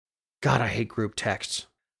God, I hate group texts.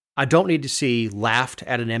 I don't need to see laughed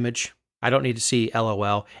at an image. I don't need to see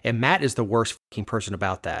LOL. And Matt is the worst fucking person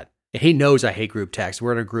about that. And he knows I hate group text.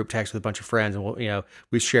 We're in a group text with a bunch of friends, and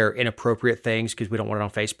we share inappropriate things because we don't want it on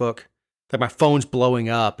Facebook. Like my phone's blowing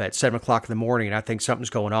up at 7 o'clock in the morning, and I think something's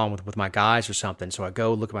going on with my guys or something. So I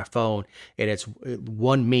go look at my phone, and it's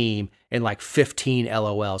one meme and like 15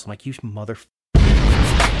 LOLs. I'm like, you mother.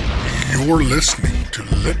 You're listening to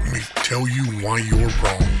Let Me Tell You Why You're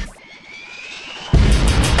Wrong.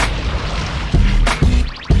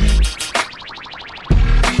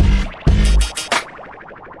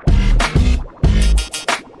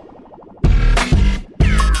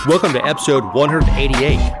 Welcome to episode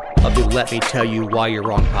 188 of the Let Me Tell You Why You're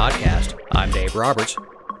Wrong podcast. I'm Dave Roberts.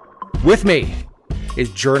 With me is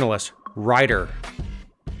journalist, writer,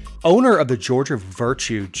 owner of the Georgia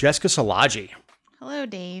Virtue, Jessica Szilagyi. Hello,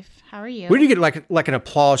 Dave. How are you? We need to get like an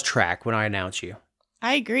applause track when I announce you.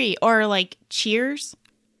 I agree. Or like cheers.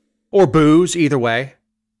 Or boos, either way.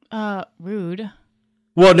 Rude.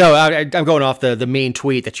 Well, no, I'm going off the mean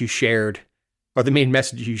tweet that you shared, or the mean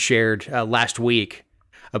message you shared last week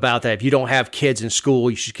about that if you don't have kids in school,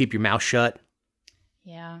 you should keep your mouth shut.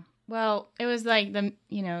 Yeah. Well, it was like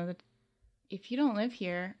if you don't live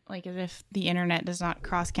here, like as if the internet does not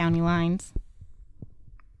cross county lines.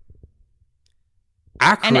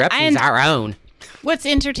 Our corruption is our own. What's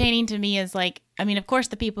entertaining to me is like, I mean, of course,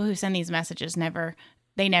 the people who send these messages never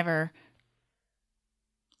think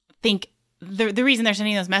the reason they're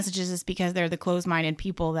sending those messages is because they're the closed-minded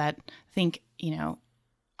people that think,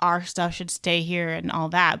 our stuff should stay here and all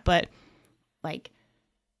that. But like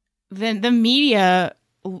the media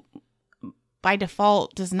by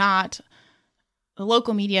default does not. The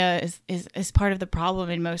local media is part of the problem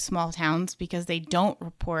in most small towns because they don't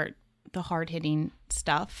report the hard-hitting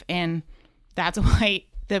stuff. And that's why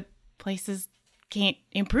the places can't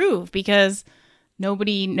improve because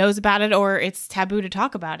nobody knows about it or it's taboo to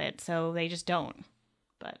talk about it. So they just don't.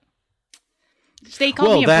 But they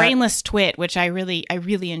called me a brainless twit, which I really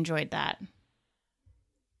enjoyed that.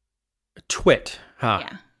 Twit, huh?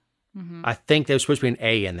 Yeah. Mm-hmm. I think there's supposed to be an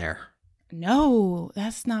A in there. No,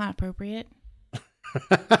 that's not appropriate. Well,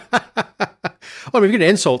 if you're going to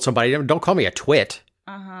insult somebody, don't call me a twit.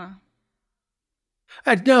 Uh-huh.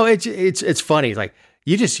 No, it's funny. Like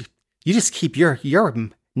you just keep your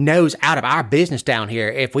nose out of our business down here.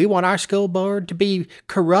 If we want our school board to be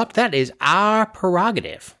corrupt, that is our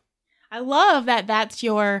prerogative. I love that that's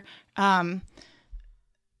your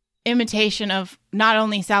imitation of not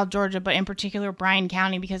only South Georgia, but in particular Bryan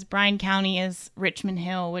County, because Bryan County is Richmond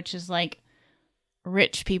Hill, which is like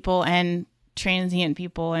rich people and transient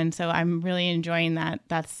people. And so I'm really enjoying that.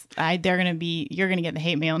 You're going to get the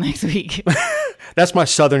hate mail next week. That's my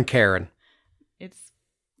Southern Karen. It's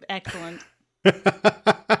excellent.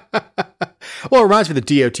 Well, it reminds me of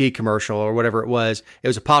the DOT commercial or whatever it was. It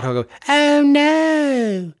was a pothole go, oh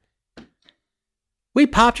no, we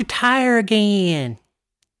popped your tire again.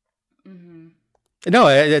 Mm-hmm.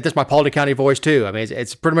 No, that's my Paulding County voice too. I mean,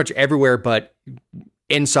 it's pretty much everywhere but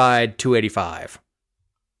inside 285.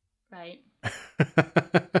 Right.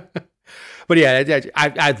 But yeah,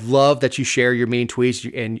 I love that you share your mean tweets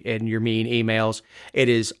and your mean emails. It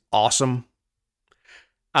is awesome.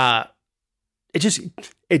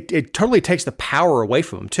 It totally takes the power away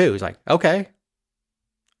from them too. It's like, okay,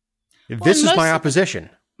 this is my opposition.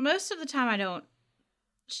 Most of the time I don't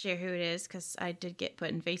share who it is because I did get put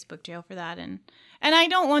in Facebook jail for that. And I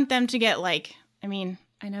don't want them to get like, I mean,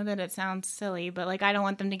 I know that it sounds silly, but like, I don't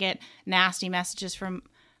want them to get nasty messages from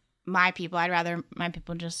my people. I'd rather my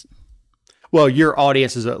people just. Well, your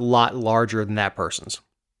audience is a lot larger than that person's.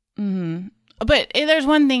 Mm-hmm. But there's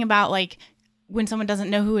one thing about like when someone doesn't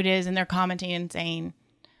know who it is and they're commenting and saying,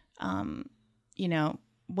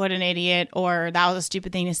 what an idiot, or that was a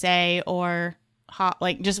stupid thing to say, or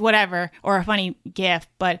like just whatever, or a funny gif.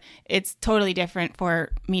 But it's totally different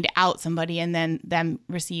for me to out somebody and then them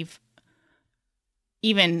receive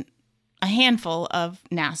even a handful of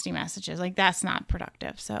nasty messages. Like that's not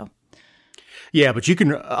productive. So. Yeah, but you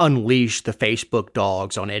can unleash the Facebook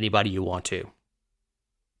dogs on anybody you want to.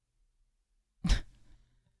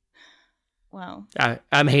 Well,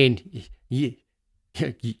 I mean,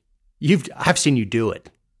 I've seen you do it.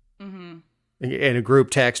 Mm-hmm. In a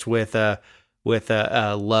group text with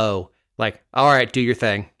Low, like, all right, do your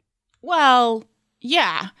thing. Well,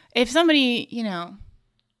 yeah. If somebody,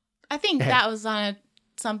 I think that was on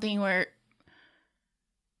something where.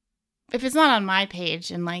 If it's not on my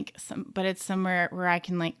page and like but it's somewhere where I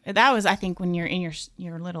can like, that was, I think, when you're in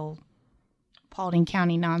your little Paulding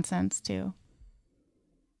County nonsense too.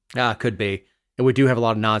 Could be. And we do have a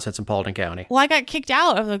lot of nonsense in Paulding County. Well, I got kicked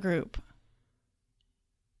out of the group.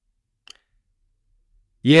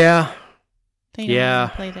 Yeah. They don't let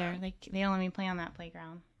me play there. They don't let me play on that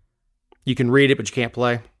playground. You can read it, but you can't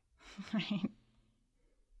play. Right.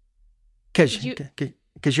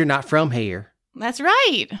 Because you're not from here. That's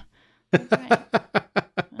right. That's right.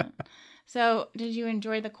 So, did you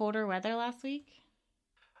enjoy the colder weather last week?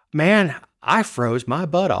 Man, I froze my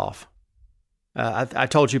butt off. I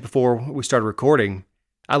told you before we started recording,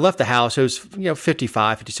 I left the house. It was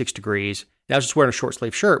 55, 56 degrees. And I was just wearing a short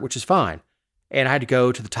sleeve shirt, which is fine. And I had to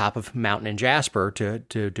go to the top of a mountain in Jasper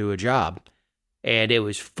to do a job. And it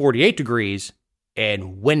was 48 degrees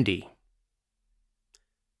and windy.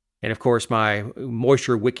 And of course, my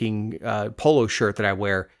moisture wicking polo shirt that I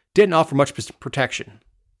wear didn't offer much protection.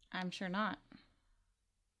 I'm sure not.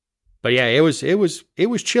 But yeah, it was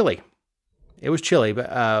chilly. It was chilly,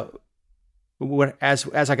 but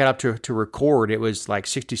as I got up to record, it was like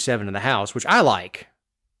 67 in the house, which I like.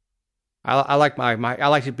 I like I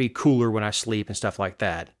like to be cooler when I sleep and stuff like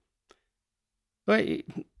that. But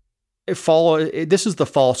this is the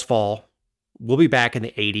false fall. We'll be back in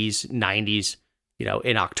the 80s, 90s,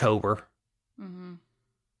 in October. Mm-hmm.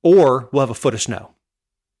 Or we'll have a foot of snow.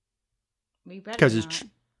 We better not.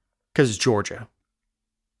 Because it's Georgia.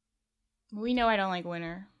 We know I don't like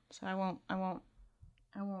winter, so I won't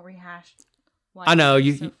rehash why I know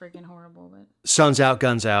it's so freaking horrible, but sun's out,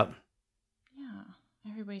 guns out. Yeah.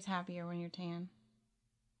 Everybody's happier when you're tan.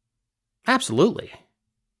 Absolutely.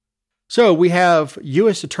 So we have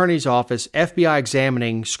U.S. Attorney's Office, FBI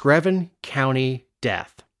examining Screven County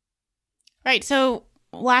death. Right. So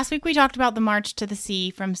last week we talked about the March to the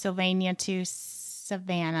Sea from Sylvania to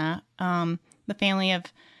Savannah. The family of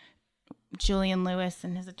Julian Lewis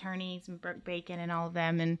and his attorneys and Brooke Bacon and all of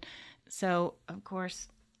them. And so, of course,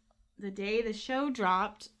 the day the show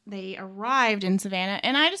dropped, they arrived in Savannah.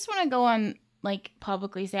 And I just want to go on,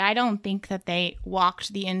 publicly say, I don't think that they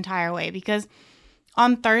walked the entire way, because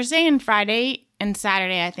on Thursday and Friday and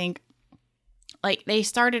Saturday, I think, they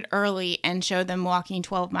started early and showed them walking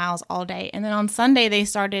 12 miles all day. And then on Sunday, they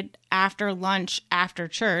started after lunch, after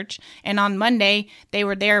church. And on Monday, they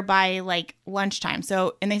were there by lunchtime.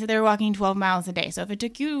 So, and they said they were walking 12 miles a day. So if it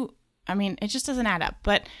took you, it just doesn't add up.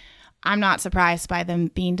 But I'm not surprised by them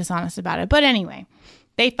being dishonest about it. But anyway,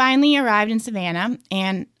 they finally arrived in Savannah,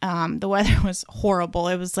 and the weather was horrible.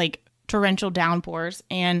 It was torrential downpours.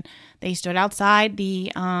 And they stood outside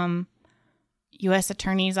the U.S.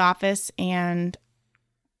 Attorney's Office and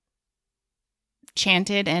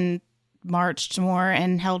chanted and marched more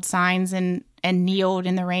and held signs and kneeled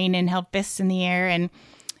in the rain and held fists in the air. And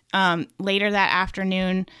later that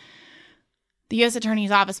afternoon, the U.S. Attorney's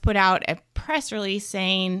Office put out a press release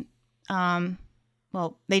saying,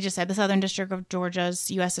 they just said the Southern District of Georgia's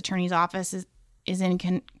U.S. Attorney's Office is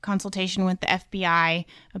in consultation with the FBI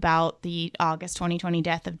about the August 2020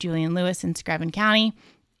 death of Julian Lewis in Screven County.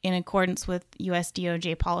 In accordance with U.S.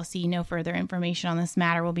 DOJ policy, no further information on this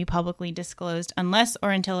matter will be publicly disclosed unless or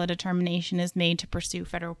until a determination is made to pursue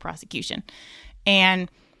federal prosecution. And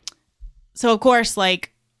so, of course,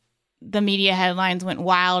 the media headlines went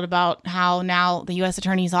wild about how now the U.S.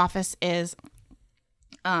 Attorney's Office is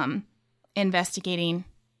investigating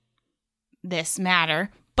this matter.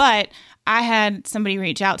 But I had somebody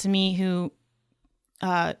reach out to me who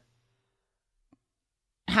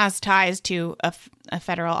has ties to a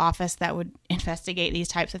federal office that would investigate these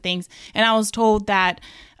types of things. And I was told that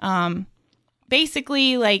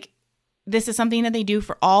basically, this is something that they do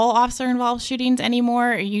for all officer-involved shootings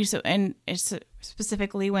anymore. And it's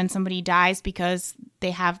specifically when somebody dies, because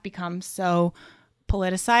they have become so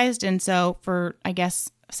politicized. And so for, I guess,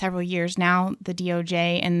 several years now, the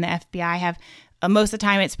DOJ and the FBI have, most of the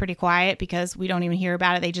time it's pretty quiet because we don't even hear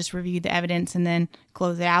about it. They just review the evidence and then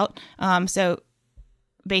close it out. So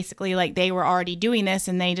basically, they were already doing this,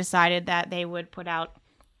 and they decided that they would put out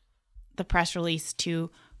the press release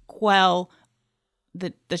to quell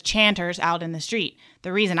the chanters out in the street.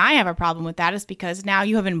 The reason I have a problem with that is because now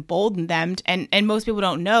you have emboldened them, and most people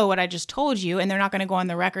don't know what I just told you, and they're not going to go on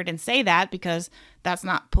the record and say that because that's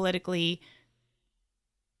not politically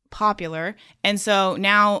popular. And so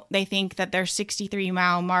now they think that their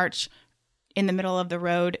 63-mile march in the middle of the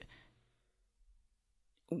road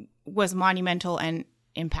was monumental and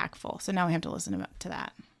impactful. So now we have to listen to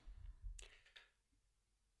that.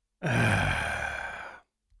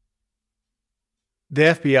 The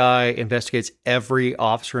FBI investigates every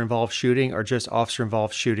officer-involved shooting, or just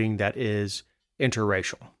officer-involved shooting that is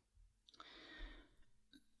interracial?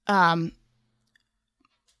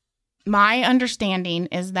 My understanding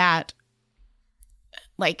is that,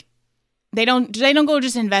 they don't go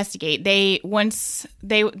just investigate. They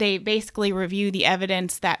basically review the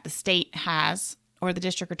evidence that the state has, or the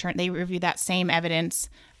district attorney. They review that same evidence.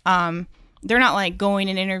 They're not like going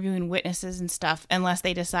and interviewing witnesses and stuff unless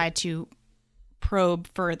they decide to probe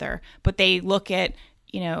further. But they look at,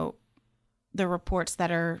 the reports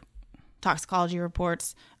that are toxicology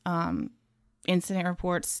reports, incident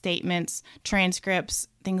reports, statements, transcripts,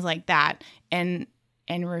 things like that, and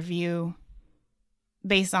review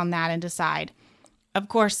based on that and decide. Of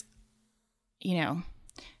course,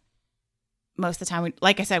 most of the time,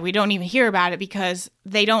 like I said, we don't even hear about it because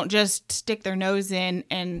they don't just stick their nose in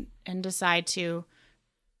and decide to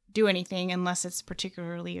do anything unless it's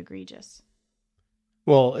particularly egregious.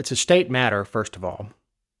 Well, it's a state matter, first of all.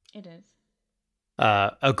 It is.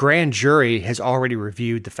 A grand jury has already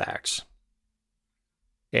reviewed the facts.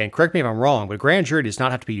 And correct me if I'm wrong, but a grand jury does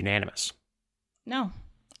not have to be unanimous. No,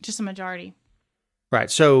 just a majority.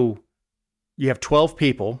 Right. So you have 12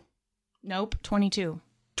 people. Nope, 22.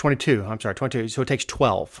 22. I'm sorry, 22. So it takes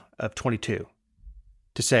 12 of 22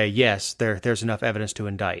 to say, yes, there's enough evidence to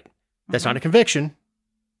indict. That's not a conviction,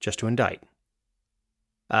 just to indict.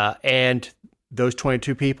 And those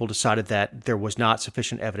 22 people decided that there was not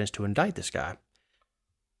sufficient evidence to indict this guy.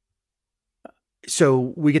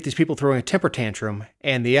 So we get these people throwing a temper tantrum,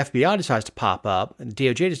 and the FBI decides to pop up, and the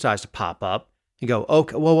DOJ decides to pop up and go,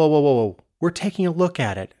 okay, whoa. We're taking a look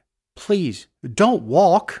at it. Please, don't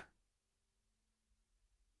walk.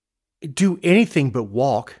 Do anything but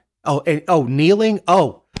walk. Kneeling?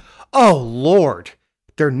 Oh, Lord.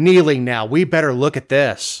 They're kneeling now. We better look at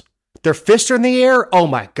this. Their fists are in the air? Oh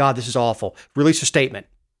my God, this is awful. Release a statement.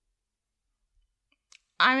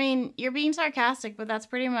 I mean, you're being sarcastic, but that's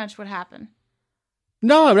pretty much what happened.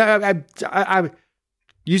 No, I'm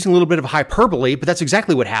using a little bit of hyperbole, but that's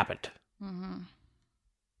exactly what happened. Mm-hmm.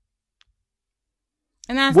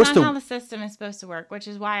 And that's not how the system is supposed to work, which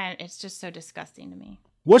is why it's just so disgusting to me.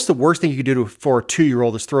 What's the worst thing you could do for a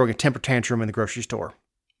 2-year-old that's throwing a temper tantrum in the grocery store?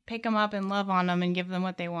 Pick them up and love on them and give them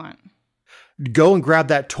what they want. Go and grab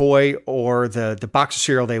that toy or the box of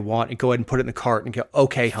cereal they want and go ahead and put it in the cart and go,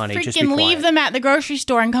 okay, honey, just be quiet. Leave them at the grocery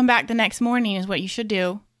store and come back the next morning is what you should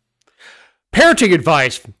do. Parenting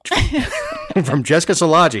advice from Jessica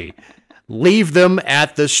Szilagyi. Leave them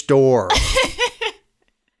at the store.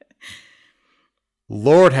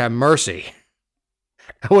 Lord have mercy.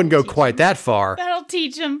 I wouldn't go quite that far. That'll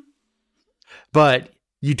teach them. But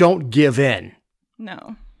you don't give in.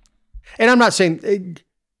 No. And I'm not saying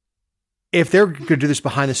if they're going to do this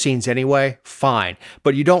behind the scenes anyway, fine.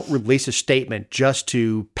 But you don't release a statement just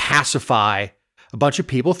to pacify a bunch of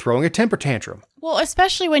people throwing a temper tantrum. Well,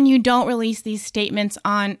 especially when you don't release these statements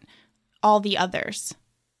on all the others.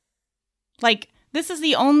 Like, this is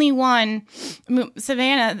the only one,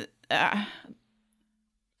 Savannah, the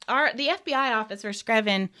FBI office for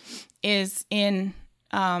Screven is in,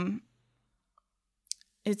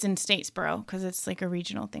 it's in Statesboro because it's like a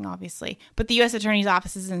regional thing, obviously. But the U.S. Attorney's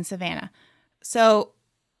office is in Savannah. So,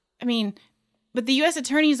 I mean, but the U.S.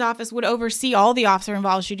 Attorney's office would oversee all the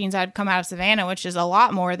officer-involved shootings that have come out of Savannah, which is a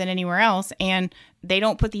lot more than anywhere else, and they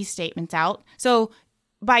don't put these statements out. So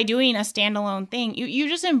by doing a standalone thing, you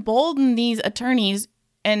just embolden these attorneys,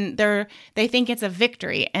 and they think it's a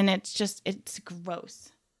victory, and it's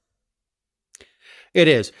gross. It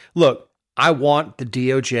is. Look, I want the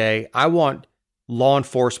DOJ, I want law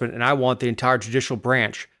enforcement, and I want the entire judicial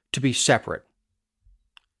branch to be separate,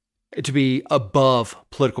 to be above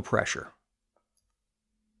political pressure.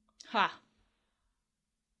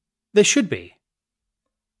 They should be.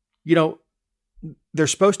 They're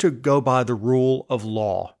supposed to go by the rule of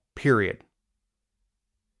law, period.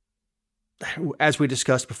 As we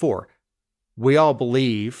discussed before, we all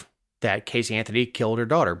believe that Casey Anthony killed her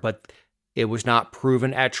daughter, but it was not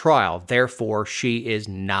proven at trial. Therefore, she is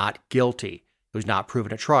not guilty. It was not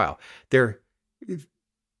proven at trial.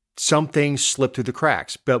 Some things slip through the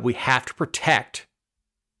cracks, but we have to protect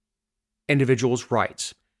individuals'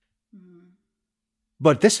 rights.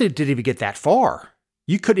 But this didn't even get that far.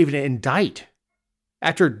 You couldn't even indict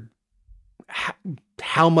after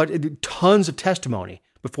how much, tons of testimony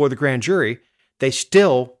before the grand jury. They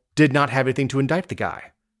still did not have anything to indict the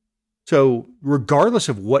guy. So regardless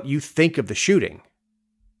of what you think of the shooting,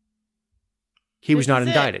 he was not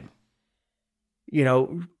indicted.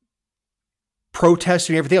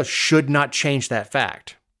 Protesting and everything else should not change that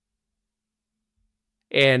fact.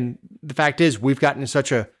 And the fact is, we've gotten in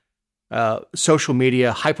such a social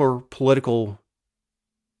media, hyper-political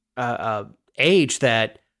age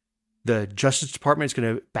that the Justice Department is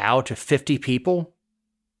going to bow to 50 people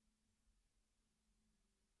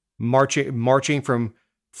marching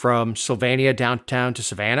from Sylvania downtown to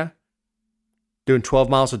Savannah. Doing 12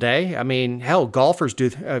 miles a day. I mean, hell, golfers do.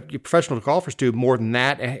 Professional golfers do more than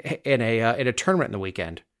that in a tournament in the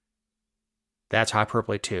weekend. That's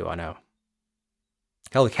hyperbole too. I know.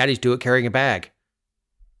 Hell, the caddies do it carrying a bag.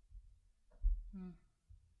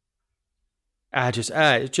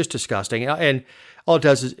 It's just disgusting. And all it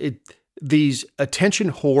does is these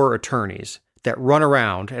attention whore attorneys that run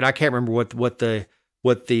around, and I can't remember what the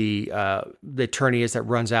attorney is that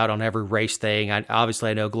runs out on every race thing.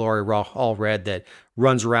 Obviously I know Gloria Allred that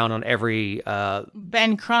runs around on every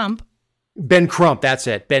Ben Crump. Ben Crump, that's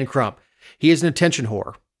it. Ben Crump. He is an attention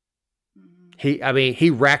whore. He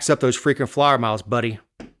racks up those freaking flyer miles, buddy.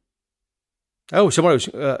 Oh, someone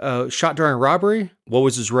was shot during a robbery? What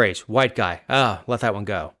was his race? White guy. Let that one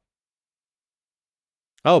go.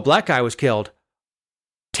 Oh, black guy was killed.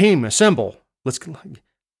 Team, assemble. Let's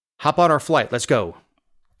hop on our flight. Let's go.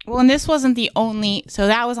 Well, and this wasn't the only... So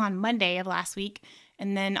that was on Monday of last week.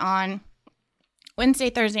 And then on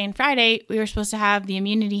Wednesday, Thursday, and Friday, we were supposed to have the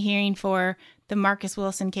immunity hearing for the Marcus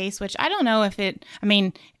Wilson case, which I don't know if it... I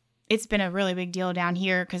mean, it's been a really big deal down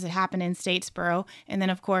here because it happened in Statesboro. And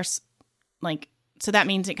then, of course, so that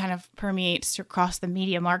means it kind of permeates across the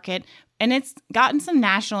media market. And it's gotten some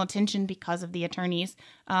national attention because of the attorneys.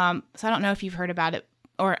 So I don't know if you've heard about it.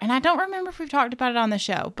 And I don't remember if we've talked about it on the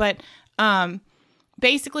show. But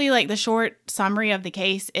basically, the short summary of the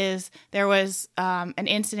case is there was an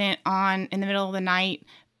incident in the middle of the night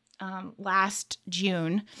last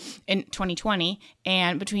June in 2020,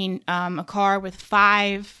 and between a car with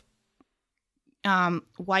 5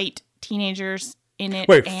 white teenagers in it.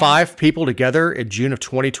 Wait, 5 people together in June of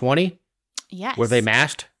 2020? Yes. Were they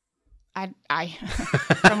masked? I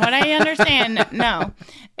from what I understand, no.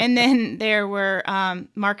 And then there were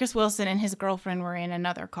Marcus Wilson and his girlfriend were in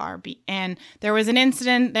another car, and there was an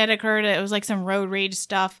incident that occurred. It was some road rage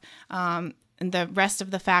stuff. And the rest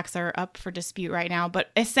of the facts are up for dispute right now.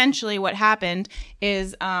 But essentially, what happened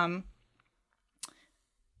is at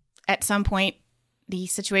some point the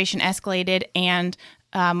situation escalated, and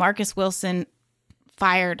Marcus Wilson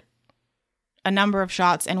fired a number of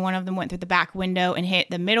shots, and one of them went through the back window and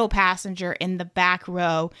hit the middle passenger in the back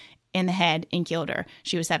row in the head and killed her.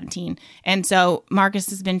 She was 17. And so Marcus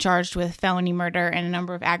has been charged with felony murder and a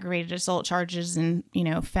number of aggravated assault charges and,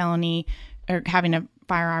 felony or having a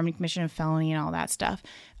firearm in commission of felony and all that stuff.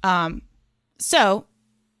 So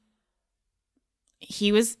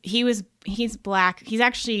he's black. He's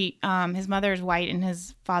actually, his mother is white and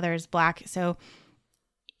his father is black. So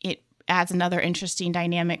it adds another interesting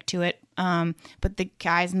dynamic to it. But the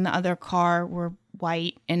guys in the other car were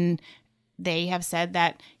white, and they have said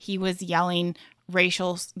that he was yelling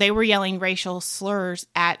racial slurs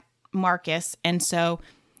at Marcus, and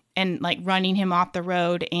running him off the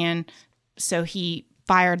road. And so he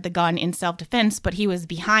fired the gun in self-defense, but he was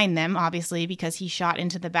behind them, obviously, because he shot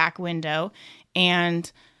into the back window.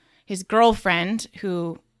 And his girlfriend,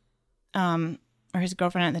 his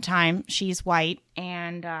girlfriend at the time, she's white,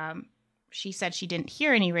 and she said she didn't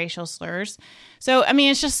hear any racial slurs. So, I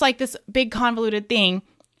mean, it's just this big convoluted thing.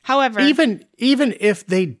 However, even if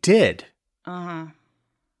they did, even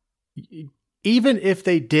if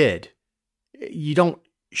they did, you don't.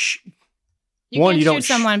 You can't shoot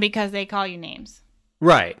someone because they call you names,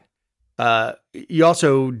 right? You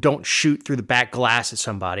also don't shoot through the back glass at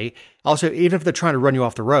somebody. Also, even if they're trying to run you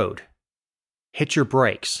off the road, hit your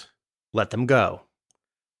brakes, let them go,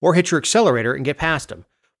 or hit your accelerator and get past them.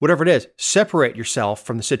 Whatever it is, separate yourself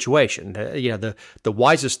from the situation. The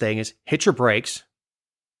wisest thing is hit your brakes,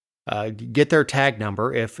 get their tag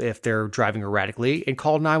number if they're driving erratically, and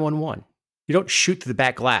call 911. You don't shoot through the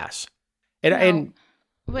back glass.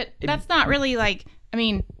 But that's not really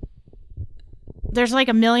there's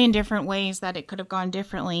a million different ways that it could have gone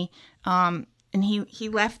differently. And he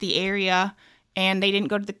left the area, and they didn't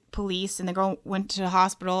go to the police, and the girl went to the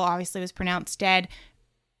hospital, obviously was pronounced dead.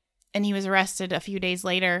 And he was arrested a few days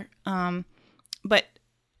later. But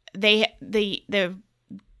the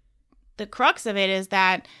crux of it is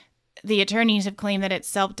that the attorneys have claimed that it's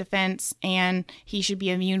self-defense and he should be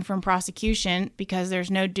immune from prosecution because there's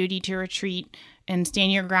no duty to retreat and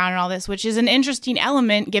stand your ground and all this, which is an interesting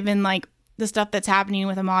element given the stuff that's happening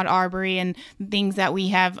with Ahmaud Arbery and things that we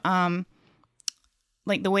have, the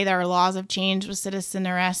way that our laws have changed with citizen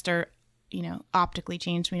arrest or optically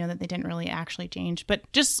changed. We know that they didn't really actually change, but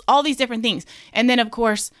just all these different things. And then, of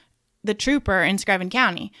course, the trooper in Screven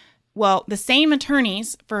County. Well, the same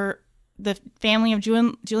attorneys for the family of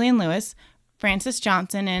Julian Lewis, Francis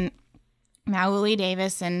Johnson, and Mauli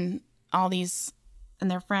Davis, and all these and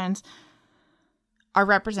their friends are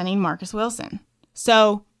representing Marcus Wilson.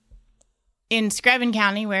 So in Screven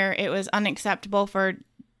County, where it was unacceptable for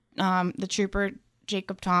the trooper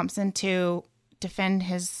Jacob Thompson to defend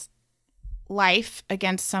his life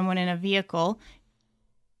against someone in a vehicle,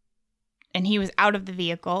 and he was out of the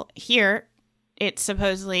vehicle. Here, it's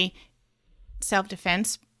supposedly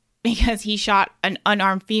self-defense because he shot an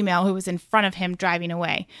unarmed female who was in front of him driving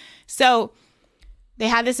away. So they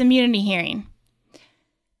had this immunity hearing.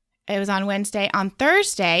 It was on Wednesday. On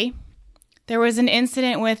Thursday, there was an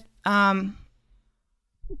incident with some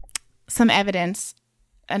evidence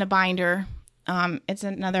and a binder. It's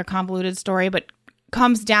another convoluted story, but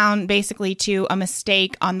comes down basically to a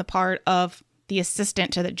mistake on the part of the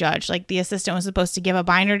assistant to the judge. Like, the assistant was supposed to give a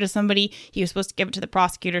binder to somebody. He was supposed to give it to the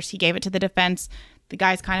prosecutors. He gave it to the defense. The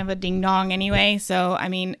guy's kind of a ding dong anyway. So, I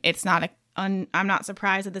mean, it's not I'm not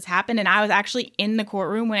surprised that this happened. And I was actually in the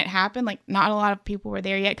courtroom when it happened. Like, not a lot of people were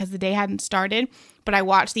there yet because the day hadn't started, but I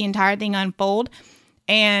watched the entire thing unfold.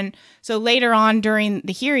 And so later on during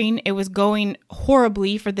the hearing, it was going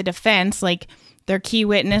horribly for the defense. Like, their key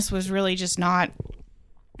witness was really just not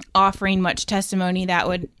offering much testimony that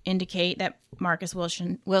would indicate that Marcus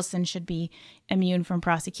Wilson should be immune from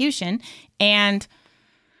prosecution. And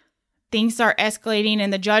things start escalating,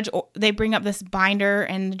 and the judge, they bring up this binder,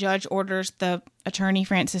 and the judge orders the attorney,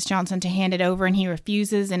 Francis Johnson, to hand it over, and he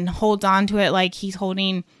refuses and holds on to it like he's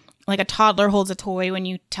holding, like a toddler holds a toy when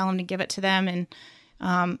you tell him to give it to them.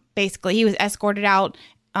 And basically, he was escorted out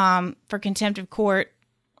for contempt of court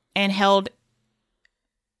and held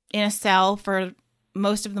in a cell for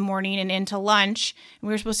most of the morning and into lunch. We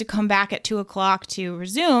were supposed to come back at 2:00 to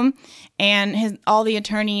resume, and all the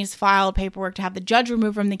attorneys filed paperwork to have the judge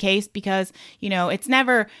removed from the case because, you know, it's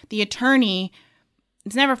never the attorney,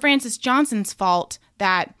 it's never Francis Johnson's fault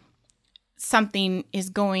that something is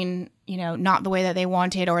going, you know, not the way that they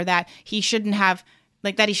wanted, or that he shouldn't have,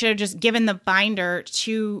 like, that he should have just given the binder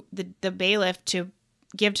to the bailiff to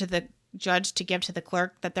give to the judge to give to the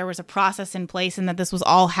clerk, that there was a process in place and that this was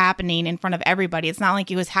all happening in front of everybody. It's not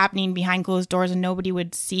like it was happening behind closed doors and nobody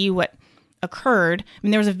would see what occurred. I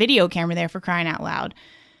mean, there was a video camera there, for crying out loud.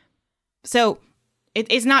 So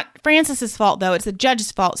it's not Francis's fault, though. It's the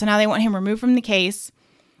judge's fault. So now they want him removed from the case.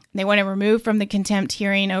 They want him removed from the contempt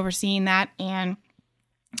hearing overseeing that. And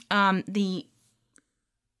the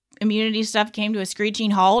immunity stuff came to a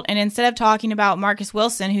screeching halt. And instead of talking about Marcus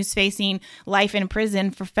Wilson, who's facing life in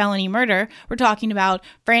prison for felony murder, we're talking about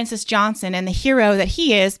Francis Johnson and the hero that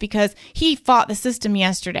he is because he fought the system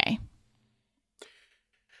yesterday.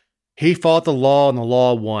 He fought the law and the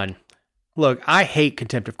law won. Look, I hate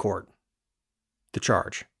contempt of court, the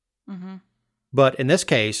charge. Mm-hmm. But in this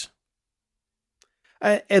case,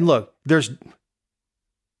 and look, there's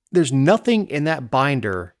nothing in that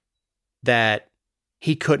binder that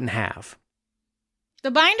he couldn't have. The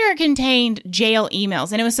binder contained jail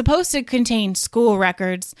emails, and it was supposed to contain school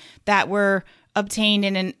records that were obtained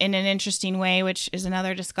in an interesting way, which is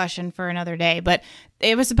another discussion for another day. But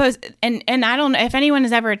it was supposed, and I don't know if anyone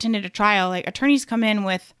has ever attended a trial, like, attorneys come in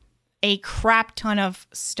with a crap ton of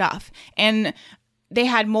stuff, and they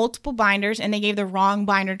had multiple binders, and they gave the wrong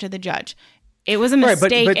binder to the judge. It was a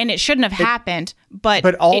mistake, right, and it shouldn't have happened.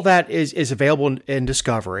 But all that is available in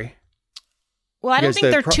discovery. Well, I don't think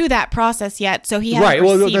they're to that process yet, so he hasn't right.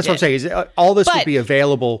 Well, received that's what I'm saying. Is all this would be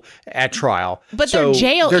available at trial. But they're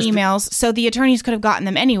jail emails, so the attorneys could have gotten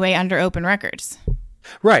them anyway under open records.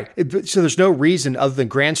 Right. So there's no reason other than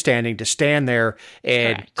grandstanding to stand there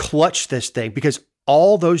and clutch this thing, because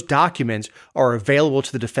all those documents are available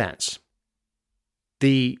to the defense.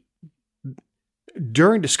 During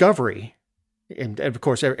discovery, and of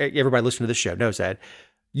course, everybody listening to this show knows that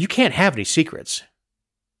you can't have any secrets.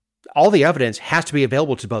 All the evidence has to be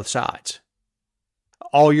available to both sides.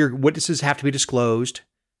 All your witnesses have to be disclosed.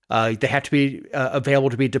 They have to be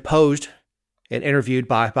available to be deposed and interviewed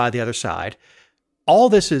by the other side. All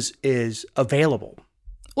this is available.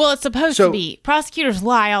 Well, it's supposed to be. Prosecutors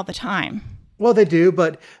lie all the time. Well, they do,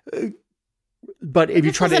 but if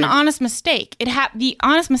you try to, an honest mistake. The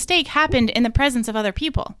honest mistake happened in the presence of other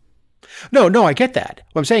people. No, I get that.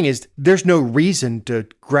 What I'm saying is there's no reason to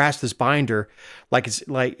grasp this binder like it's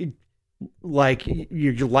like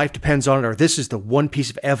your life depends on it, or this is the one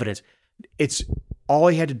piece of evidence. It's all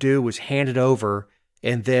he had to do was hand it over,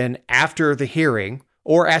 and then after the hearing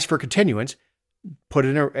or ask for continuance, put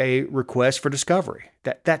in a request for discovery.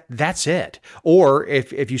 That's it. Or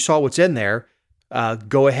if you saw what's in there,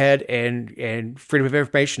 go ahead and Freedom of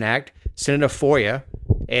Information Act, send in a FOIA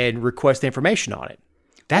and request the information on it.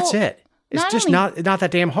 That's it. It's just not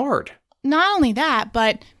that damn hard. Not only that,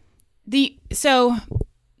 but this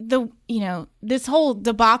whole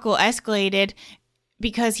debacle escalated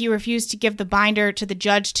because he refused to give the binder to the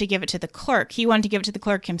judge to give it to the clerk. He wanted to give it to the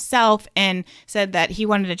clerk himself and said that he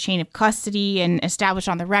wanted a chain of custody and established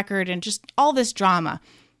on the record and just all this drama.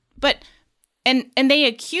 But and they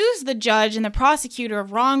accused the judge and the prosecutor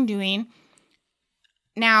of wrongdoing.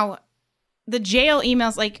 Now, the jail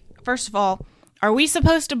emails, like, first of all, are we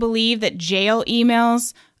supposed to believe that jail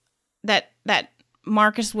emails that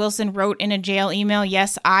Marcus Wilson wrote in a jail email,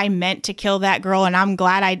 yes, I meant to kill that girl and I'm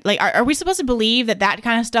glad are we supposed to believe that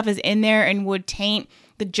kind of stuff is in there and would taint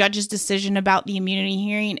the judge's decision about the immunity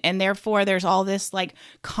hearing, and therefore there's all this like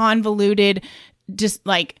convoluted, just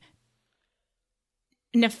like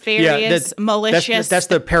nefarious, malicious. That's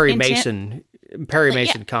the Perry Mason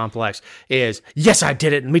complex is, yes, I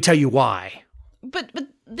did it. And let me tell you why. But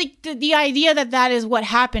the idea that is what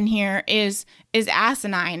happened here is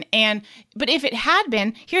asinine. But if it had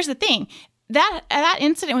been, here's the thing, that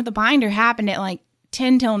incident with the binder happened at like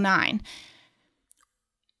 10 till 9.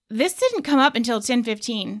 This didn't come up until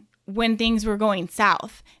 10:15 when things were going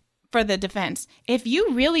south for the defense. If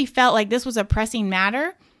you really felt like this was a pressing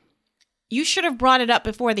matter, you should have brought it up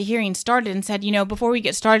before the hearing started and said, before we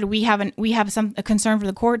get started, we have a concern for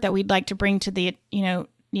the court that we'd like to bring to the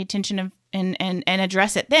attention of and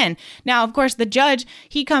address it then. Now, of course, the judge,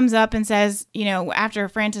 he comes up and says, after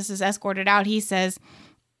Francis is escorted out, he says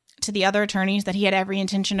to the other attorneys that he had every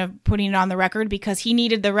intention of putting it on the record because he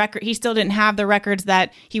needed the record. He still didn't have the records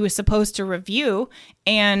that he was supposed to review.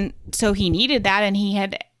 And so he needed that, and he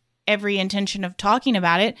had every intention of talking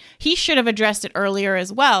about it. He should have addressed it earlier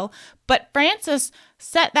as well. But Francis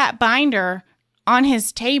set that binder on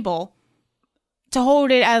his table to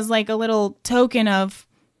hold it as like a little token of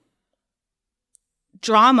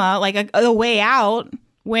drama, like a way out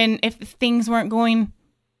if things weren't going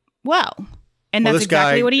well. And that's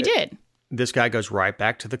exactly what he did. This guy goes right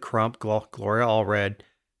back to the Crump, Gloria Allred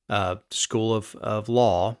School of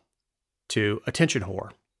Law to attention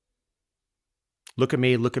whore. Look at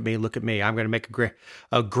me, look at me, look at me. I'm going to make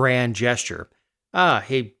a grand gesture.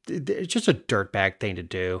 It's just a dirtbag thing to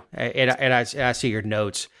do. And I see your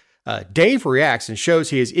notes. Dave reacts and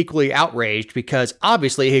shows he is equally outraged because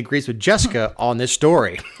obviously he agrees with Jessica on this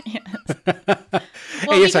story. Yes.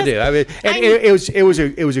 Yes, I do. I mean,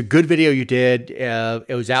 it was a good video you did.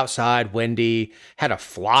 It was outside, windy, had a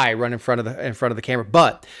fly run in front of the camera,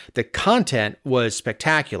 but the content was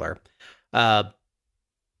spectacular. And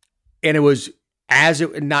it was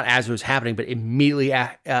not as it was happening, but immediately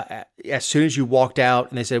as soon as you walked out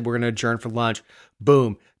and they said, we're going to adjourn for lunch,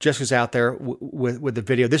 boom, Jessica's out there with the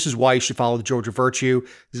video. This is why you should follow the Georgia Virtue.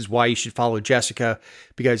 This is why you should follow Jessica,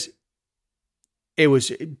 because it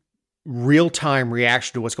was real-time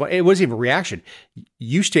reaction to what's going on. It wasn't even a reaction.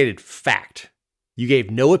 You stated fact. You gave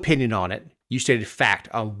no opinion on it. You stated fact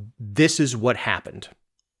on this is what happened.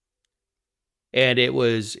 And it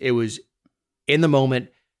was in the moment,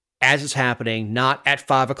 as it's happening, not at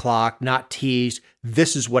 5 o'clock, not teased.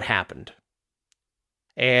 This is what happened.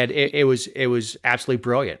 And it was absolutely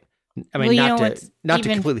brilliant. I mean, not to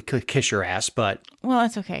completely kiss your ass, but well,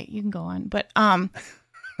 it's okay. You can go on. But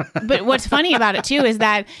but what's funny about it too is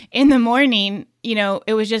that in the morning,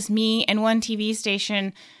 it was just me and one TV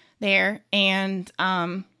station there, and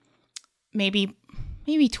maybe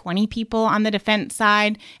 20 people on the defense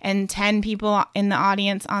side and 10 people in the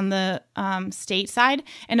audience on the state side.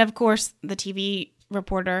 And of course, the TV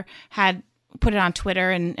reporter had put it on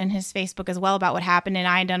Twitter and his Facebook as well about what happened. And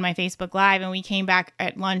I had done my Facebook Live, and we came back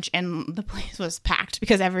at lunch and the place was packed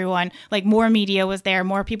because everyone, like, more media was there,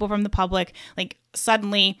 more people from the public. Like,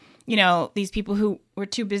 suddenly, these people who were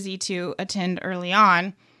too busy to attend early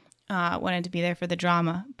on wanted to be there for the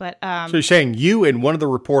drama. But so you're saying you and one of the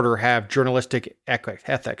reporter have journalistic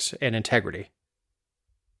ethics and integrity?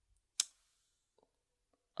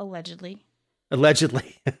 Allegedly.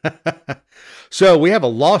 So we have a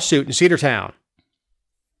lawsuit in Cedartown.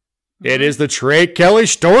 It is the Trey Kelly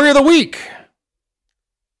story of the week.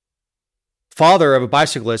 Father of a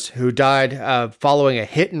bicyclist who died following a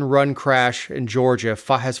hit-and-run crash in Georgia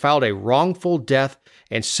has filed a wrongful death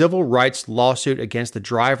and civil rights lawsuit against the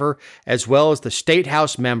driver, as well as the State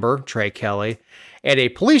House member, Trey Kelly, and a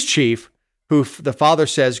police chief who the father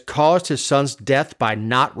says caused his son's death by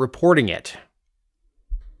not reporting it.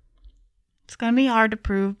 It's going to be hard to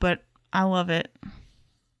prove, but I love it.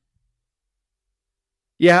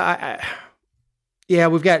 Yeah,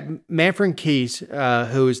 we've got Manfred Keys,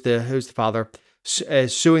 who's the father,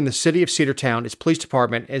 suing the city of Cedartown. Its police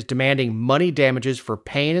department is demanding money damages for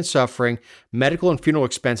pain and suffering, medical and funeral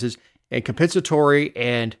expenses, and compensatory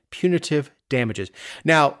and punitive damages.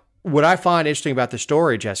 Now, what I find interesting about the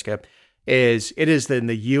story, Jessica, is it is in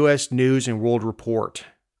the U.S. News and World Report.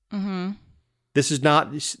 Mm-hmm. This is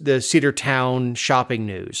not the Cedartown shopping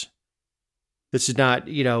news. This is not,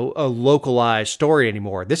 a localized story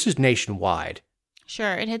anymore. This is nationwide.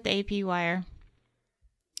 Sure, it hit the AP wire.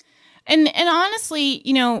 And honestly,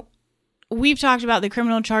 we've talked about the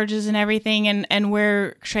criminal charges and everything and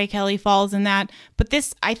where Trey Kelly falls in that. But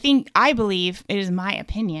this, I believe, it is my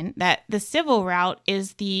opinion, that the civil route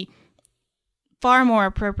is the far more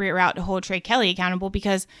appropriate route to hold Trey Kelly accountable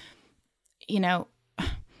because,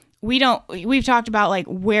 we've talked about like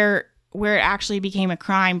where it actually became a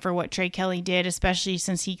crime for what Trey Kelly did, especially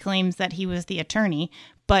since he claims that he was the attorney.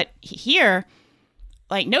 But here,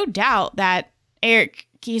 like, no doubt that Eric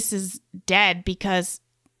Keese is dead because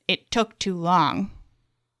it took too long.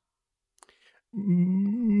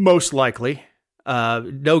 Most likely.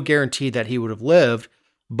 No guarantee that he would have lived,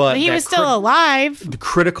 but he was still alive. The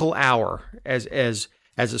critical hour, as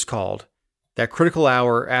it's called, that critical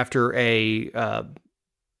hour after a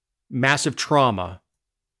massive trauma.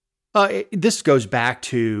 This goes back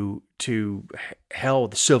to the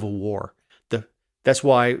Civil War. That's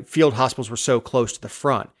why field hospitals were so close to the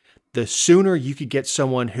front. The sooner you could get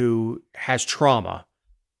someone who has trauma,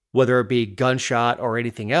 whether it be gunshot or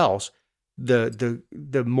anything else, the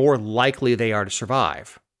more likely they are to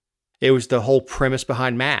survive. It was the whole premise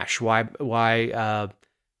behind MASH. Why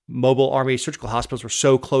mobile Army surgical hospitals were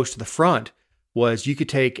so close to the front was you could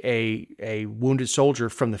take a wounded soldier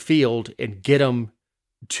from the field and get them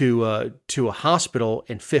to a hospital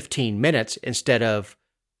in 15 minutes instead of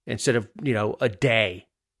a day.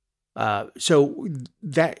 So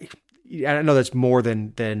that, I know that's more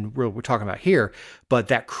than we're talking about here, but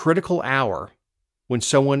that critical hour when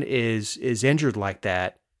someone is injured like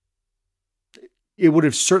that, it would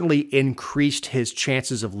have certainly increased his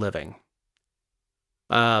chances of living.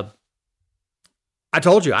 I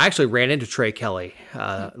told you, I actually ran into Trey Kelly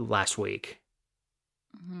last week.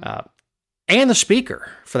 Mm-hmm. And the speaker,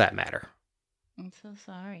 for that matter. I'm so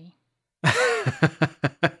sorry.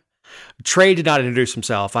 Trey did not introduce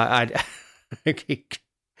himself. No?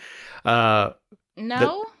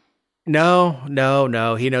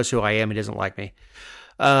 No. He knows who I am. He doesn't like me.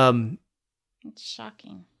 It's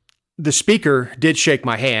shocking. The speaker did shake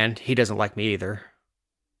my hand. He doesn't like me either.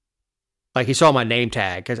 Like, he saw my name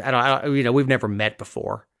tag because we've never met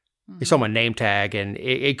before. Mm-hmm. He saw my name tag, and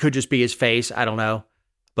it could just be his face. I don't know,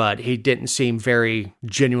 but he didn't seem very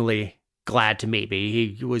genuinely glad to meet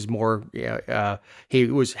me. He was more, he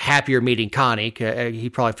was happier meeting Connie. He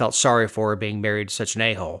probably felt sorry for her being married to such an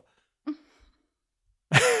a-hole.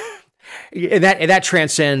 and that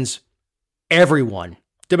transcends everyone.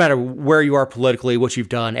 No matter where you are politically, what you've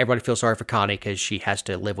done, everybody feels sorry for Connie because she has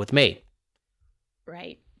to live with me.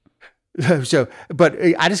 Right. So, but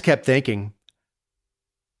I just kept thinking,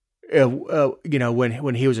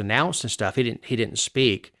 when he was announced and stuff, he didn't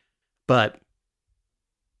speak, but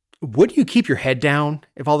wouldn't you keep your head down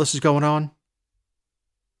if all this is going on?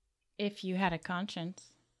 If you had a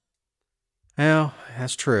conscience. Well,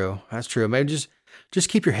 that's true. Maybe just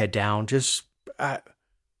keep your head down. I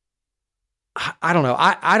don't know.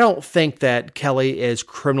 I don't think that Kelly is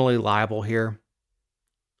criminally liable here.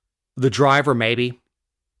 The driver, maybe.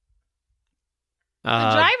 The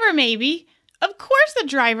driver, maybe. Of course the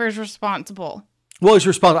driver is responsible. Well, he's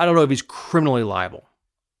responsible. I don't know if he's criminally liable.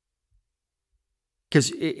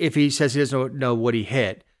 Because if he says he doesn't know what he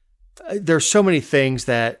hit, there's so many things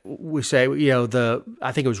that we say,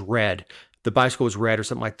 I think it was red. The bicycle was red or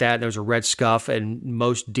something like that. And there was a red scuff, and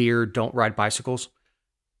most deer don't ride bicycles.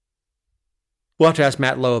 We'll have to ask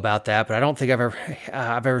Matt Lowe about that, but I don't think I've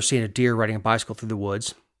ever seen a deer riding a bicycle through the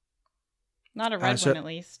woods. Not a red one, at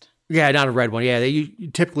least. Yeah, not a red one. Yeah, you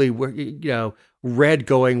typically, red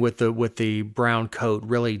going with the brown coat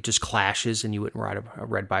really just clashes, and you wouldn't ride a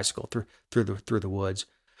red bicycle through the woods.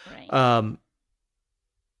 Right.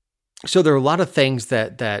 So there are a lot of things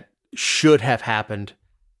that should have happened,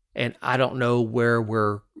 and I don't know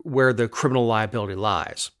where the criminal liability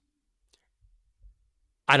lies.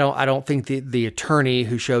 I don't think the attorney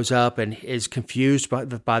who shows up and is confused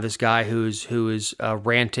by this guy who is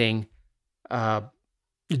ranting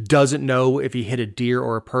doesn't know if he hit a deer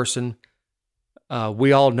or a person.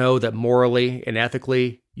 We all know that morally and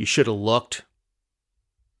ethically, you should have looked.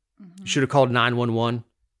 Mm-hmm. You should have called 911.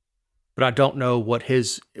 But I don't know what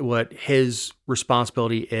his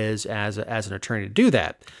responsibility is as an attorney to do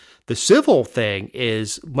that. The civil thing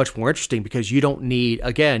is much more interesting because you don't need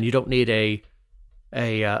a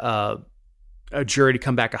jury to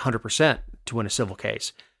come back 100% to win a civil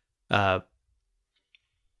case. That's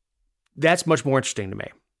much more interesting to me.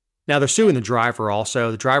 Now, they're suing the driver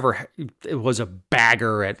also. The driver was a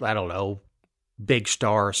bagger at, I don't know, Big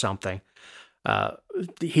Star or something.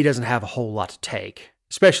 he doesn't have a whole lot to take,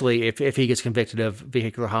 especially if he gets convicted of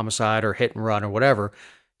vehicular homicide or hit and run or whatever.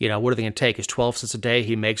 What are they going to take? His 12 cents a day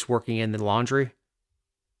he makes working in the laundry?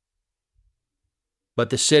 But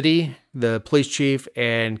the city, the police chief,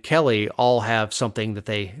 and Kelly all have something that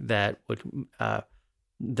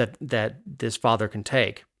that this father can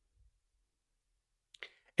take.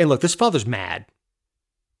 And look, this father's mad.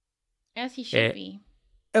 As he should be.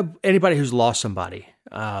 Anybody who's lost somebody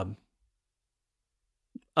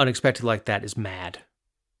unexpected like that is mad.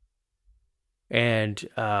 And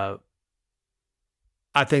I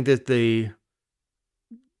think that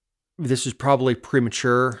this is probably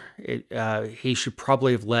premature. He should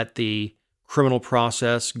probably have let the criminal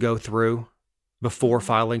process go through before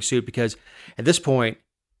filing suit, because at this point,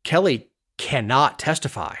 Kelly cannot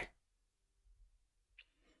testify.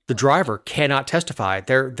 The driver cannot testify.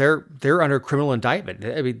 They're under criminal indictment.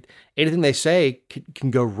 I mean, anything they say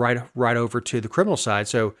can go right over to the criminal side.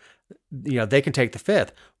 So, they can take the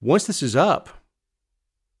fifth. Once this is up,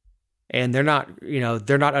 and they're not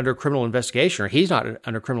under criminal investigation, or he's not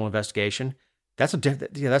under criminal investigation, that's a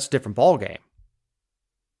different ball game.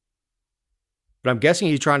 But I'm guessing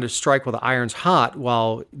he's trying to strike while the iron's hot,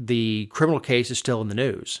 while the criminal case is still in the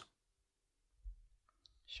news.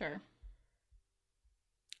 Sure.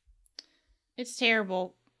 It's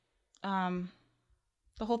terrible. The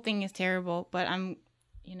whole thing is terrible, but I'm,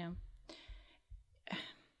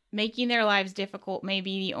 making their lives difficult may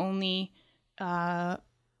be the only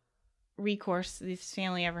recourse this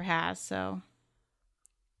family ever has. So,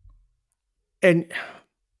 and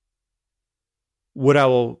what I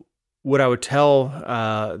would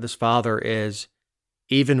tell this father is,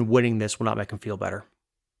 even winning this will not make him feel better.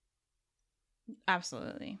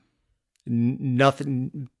 Absolutely.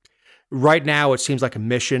 Nothing. Right now, it seems like a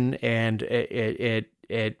mission, and it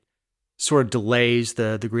sort of delays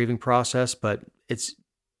the grieving process. But it's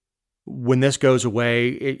when this goes away,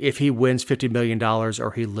 if he wins $50 million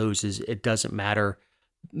or he loses, it doesn't matter.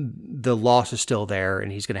 The loss is still there,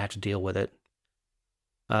 and he's going to have to deal with it.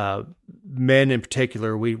 Men in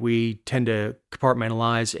particular, we tend to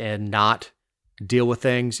compartmentalize and not deal with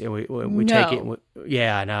things, and we take it.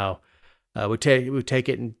 Yeah, I know. We take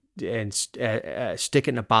it and stick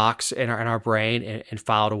it in a box in our brain and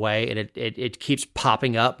file it away, and it keeps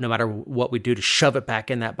popping up no matter what we do to shove it back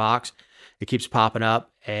in that box. It keeps popping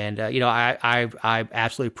up, and I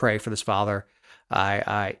absolutely pray for this father.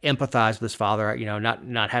 I empathize with this father.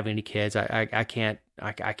 Not having any kids, I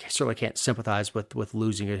certainly can't sympathize with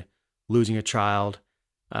losing a child.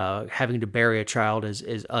 Having to bury a child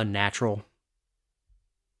is unnatural.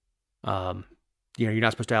 You're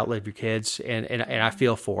not supposed to outlive your kids, and I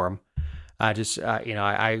feel for him. I just,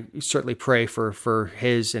 I certainly pray for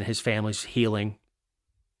his and his family's healing.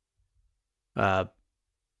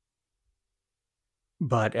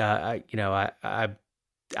 But I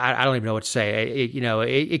don't even know what to say.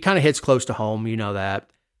 It kind of hits close to home, that.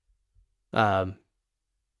 But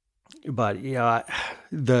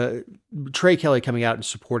the Trey Kelly coming out and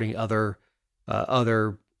supporting other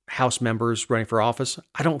House members running for office,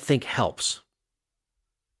 I don't think helps.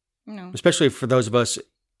 No. Especially for those of us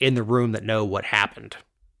in the room that know what happened.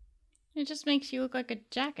 It just makes you look like a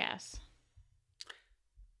jackass.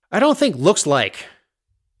 I don't think looks like.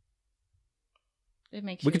 It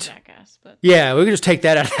makes you a jackass, but... Yeah, we can just take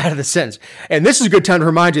that out of the sentence. And this is a good time to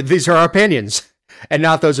remind you that these are our opinions, and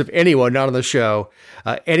not those of anyone not on the show.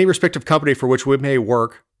 Any respective company for which we may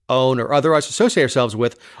work, own, or otherwise associate ourselves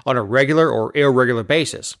with on a regular or irregular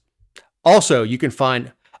basis. Also, you can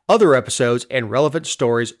find other episodes and relevant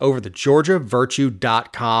stories over the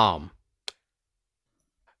GeorgiaVirtue.com.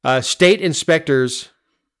 State inspectors'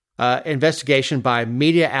 investigation by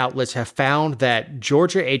media outlets have found that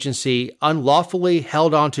Georgia agency unlawfully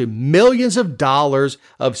held on to millions of dollars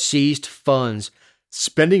of seized funds,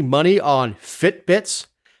 spending money on Fitbits,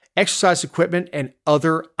 exercise equipment, and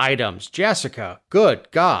other items. Jessica,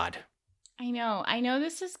 good God. I know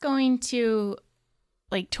this is going to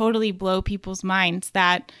totally blow people's minds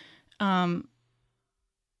that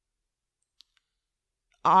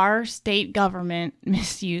our state government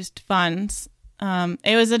misused funds.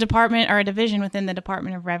 It was a department or a division within the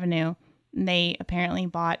Department of Revenue. And they apparently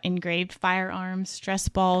bought engraved firearms, stress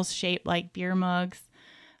balls shaped like beer mugs.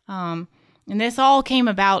 And this all came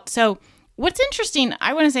about. So what's interesting,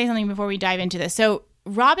 I want to say something before we dive into this. So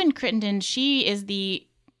Robin Crittenden, she is the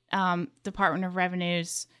Department of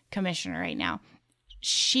Revenue's commissioner right now.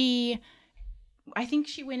 I think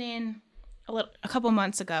she went in a couple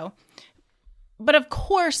months ago. But of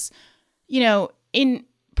course,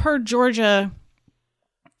 per Georgia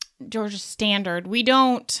standard, we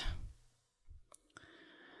don't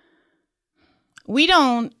we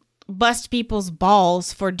don't bust people's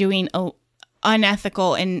balls for doing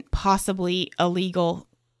unethical and possibly illegal.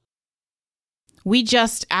 We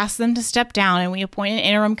just ask them to step down, and we appoint an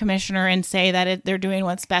interim commissioner and say that they're doing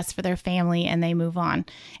what's best for their family, and they move on.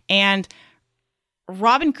 And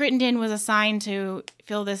Robin Crittenden was assigned to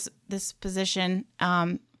fill this position,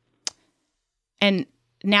 and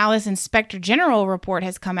now this Inspector General report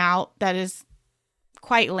has come out that is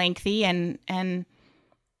quite lengthy and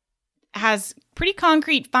has pretty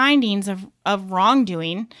concrete findings of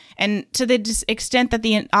wrongdoing, and to the extent that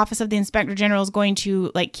the Office of the Inspector General is going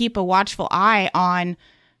to keep a watchful eye on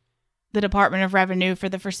the Department of Revenue for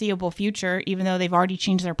the foreseeable future, even though they've already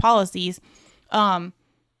changed their policies.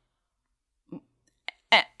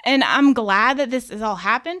 And I'm glad that this has all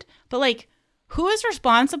happened, but who is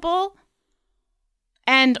responsible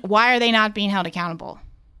and why are they not being held accountable?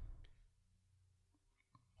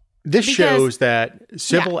 This shows that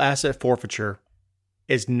civil asset forfeiture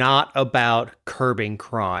is not about curbing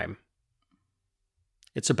crime.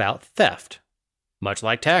 It's about theft, much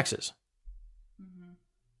like taxes. Mm-hmm.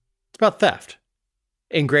 It's about theft.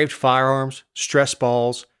 Engraved firearms, stress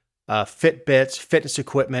balls, Fitbits, fitness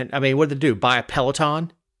equipment. I mean, what did they do? Buy a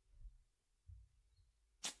Peloton?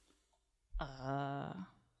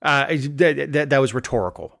 That was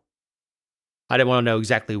rhetorical. I didn't want to know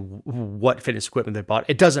exactly what fitness equipment they bought.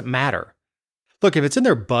 It doesn't matter. Look, if it's in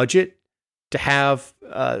their budget to have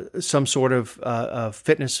some sort of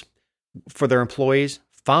fitness for their employees,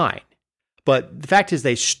 fine. But the fact is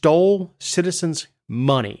they stole citizens'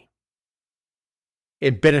 money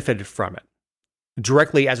and benefited from it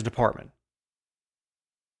directly as a department.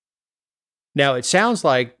 Now, it sounds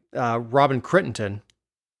like Robin Crittenden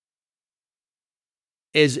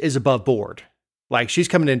is above board. Like, she's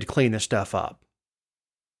coming in to clean this stuff up.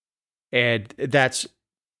 And that's,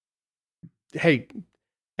 hey,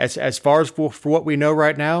 as far as for what we know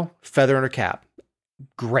right now, feather in her cap.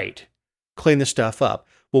 Great. Clean this stuff up.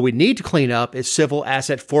 What we need to clean up is civil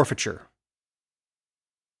asset forfeiture.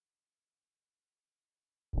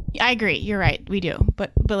 I agree. You're right. We do.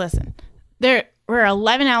 But listen, there were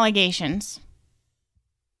 11 allegations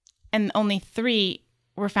and only 3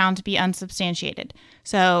 were found to be unsubstantiated.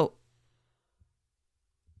 So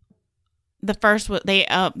the first, they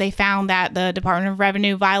found that the Department of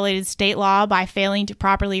Revenue violated state law by failing to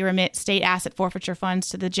properly remit state asset forfeiture funds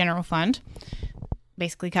to the general fund.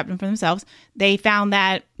 Basically kept them for themselves. They found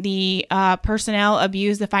that the personnel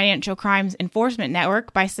abused the Financial Crimes Enforcement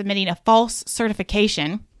Network by submitting a false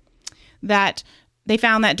certification. That they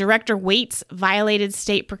found that Director Waits violated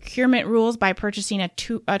state procurement rules by purchasing a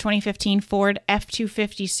 2015 Ford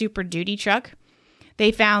F-250 Super Duty truck.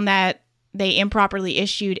 They found that they improperly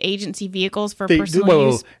issued agency vehicles for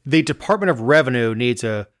personal use. The Department of Revenue needs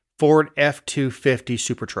a Ford F-250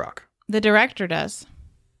 super truck. The director does.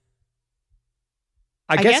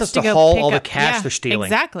 I guess that's to haul all the cash they're stealing.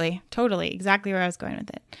 Exactly. Totally. Exactly where I was going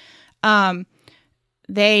with it.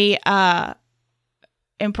 They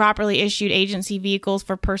improperly issued agency vehicles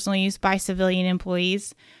for personal use by civilian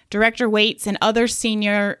employees. Director Waits and other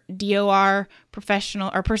senior DOR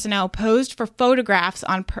personnel posed for photographs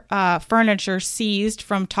on furniture seized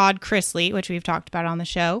from Todd Chrisley, which we've talked about on the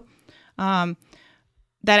show. That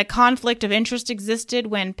a conflict of interest existed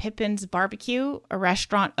when Pippin's Barbecue, a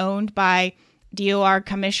restaurant owned by DOR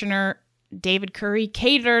Commissioner David Curry,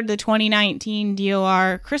 catered the 2019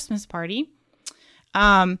 DOR Christmas party.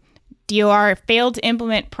 DOR failed to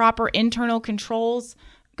implement proper internal controls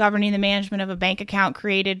governing the management of a bank account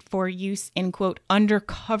created for use in, quote,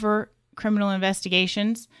 undercover criminal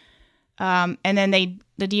investigations. And then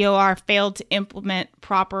the DOR failed to implement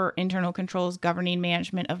proper internal controls governing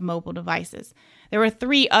management of mobile devices. There were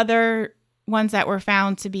 3 other ones that were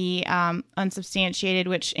found to be unsubstantiated,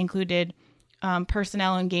 which included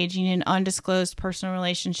personnel engaging in undisclosed personal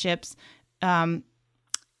relationships,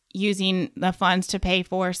 using the funds to pay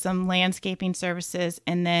for some landscaping services,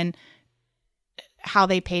 and then how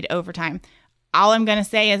they paid overtime. All I'm going to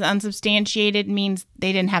say is unsubstantiated means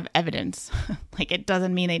they didn't have evidence. It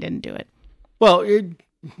doesn't mean they didn't do it. Well,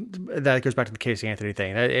 that goes back to the Casey Anthony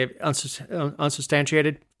thing.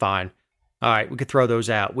 Unsubstantiated, fine. All right, we could throw those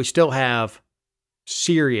out. We still have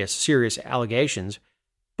serious allegations,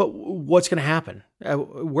 but what's going to happen?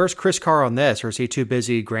 Where's Chris Carr on this, or is he too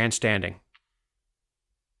busy grandstanding?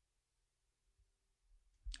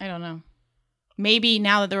 I don't know. Maybe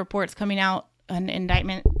now that the report's coming out, an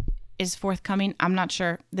indictment is forthcoming. I'm not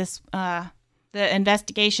sure. The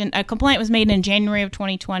investigation, a complaint was made in January of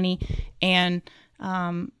 2020, and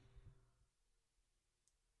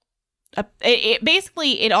it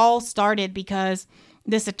basically all started because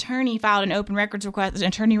this attorney filed an open records request. An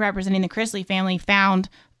attorney representing the Chrisley family found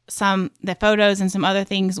the photos and some other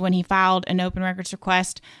things when he filed an open records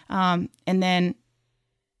request. And then,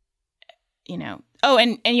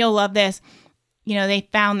 and you'll love this. They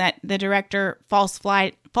found that the director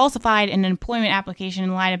falsified an employment application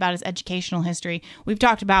and lied about his educational history. We've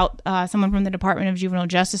talked about someone from the Department of Juvenile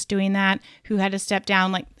Justice doing that, who had to step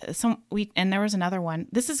down. And there was another one.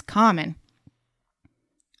 This is common,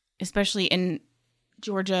 especially in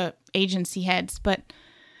Georgia agency heads. But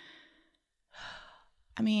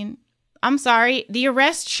I mean, I'm sorry. The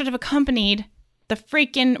arrest should have accompanied the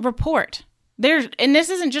freaking report. And this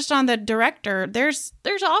isn't just on the director. There's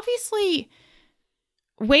obviously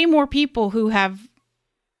way more people who have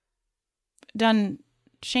done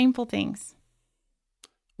shameful things.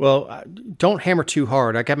 Well, don't hammer too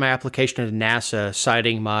hard. I got my application to NASA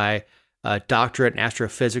citing my doctorate in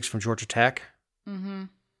astrophysics from Georgia Tech. Mm-hmm.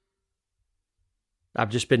 I've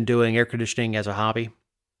just been doing air conditioning as a hobby.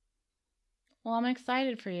 Well, I'm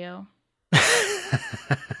excited for you.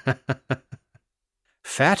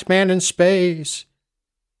 Fat man in space.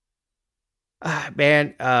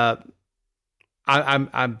 Man,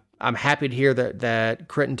 I'm happy to hear that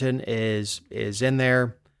Crittenton is in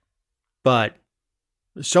there, but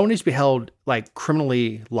someone needs to be held like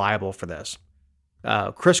criminally liable for this.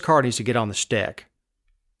 Chris Carr needs to get on the stick.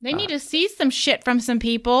 They need to seize some shit from some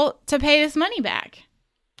people to pay this money back.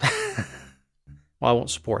 Well, I won't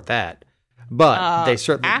support that, but they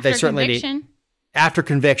certainly need after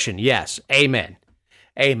conviction. Yes, amen.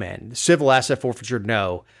 Civil asset forfeiture,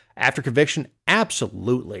 no. After conviction,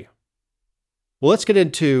 absolutely. Well, let's get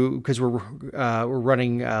into, because we're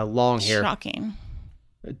running long here. Shocking.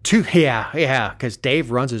 Because Dave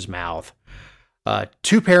runs his mouth.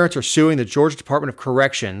 2 parents are suing the Georgia Department of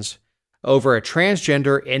Corrections over a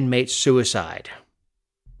transgender inmate suicide.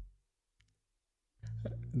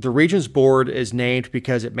 The Region's board is named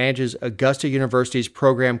because it manages Augusta University's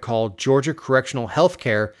program called Georgia Correctional Health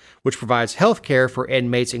Care, which provides health care for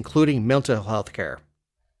inmates, including mental health care.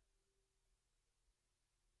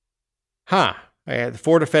 The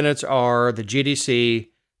 4 defendants are the GDC,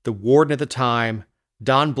 the warden at the time,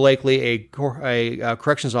 Don Blakely, a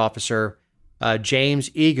corrections officer, James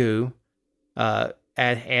Egu,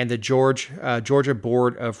 and the Georgia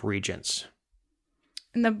Board of Regents.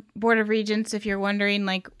 And the Board of Regents, if you're wondering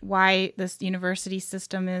why this university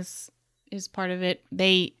system is part of it,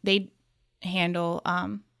 they handle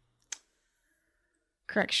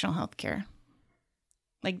correctional health care,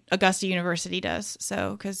 like Augusta University does.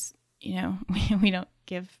 So, because we don't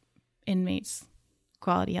give inmates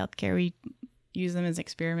quality health care. We use them as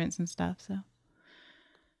experiments and stuff. So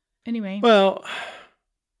anyway. Well,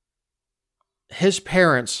 his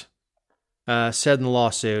parents said in the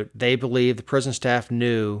lawsuit they believe the prison staff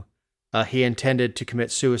knew he intended to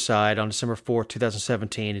commit suicide on December 4th,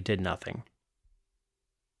 2017 and did nothing.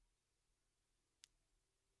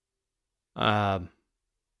 This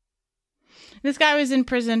guy was in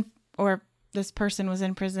prison, or this person was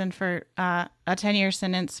in prison for a 10-year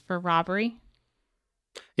sentence for robbery.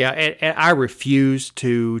 Yeah, and I refuse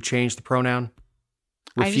to change the pronoun.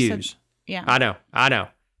 Refuse. Yeah. I know.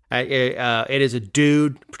 It is a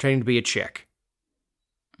dude pretending to be a chick.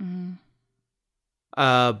 Mm-hmm.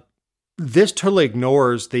 This totally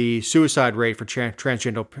ignores the suicide rate for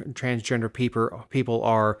transgender people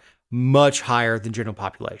are much higher than general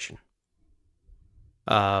population.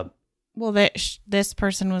 Well, this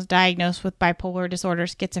person was diagnosed with bipolar disorder,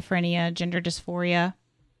 schizophrenia, gender dysphoria.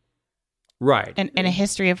 Right. And a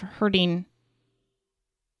history of hurting.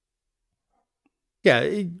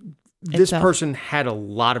 Yeah. This person had a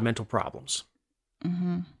lot of mental problems.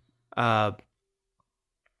 Mm-hmm.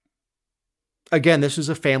 Again, this is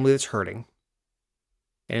a family that's hurting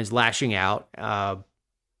and is lashing out.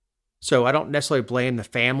 So I don't necessarily blame the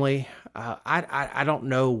family. I don't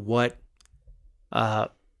know what the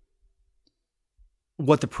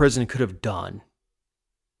prison could have done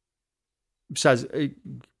besides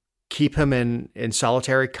keep him in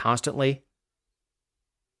solitary constantly.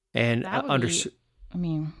 And God,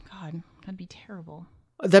 that'd be terrible.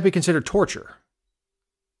 That'd be considered torture.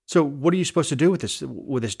 So what are you supposed to do with this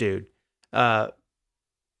dude? Well,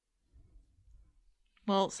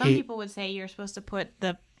 some people would say you're supposed to put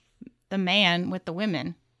the man with the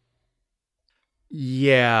women.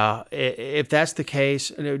 Yeah, if that's the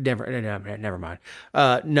case, never mind.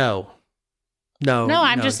 No.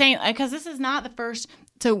 I'm just saying, because this is not the first.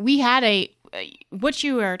 So we had what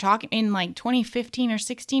you were talking in 2015 or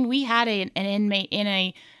 16. We had an inmate in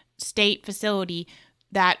a state facility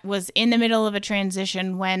that was in the middle of a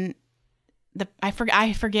transition when I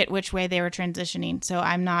forget which way they were transitioning. So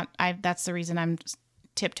that's the reason I'm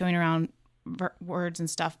tiptoeing around words and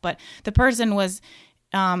stuff, but the person was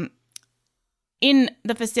in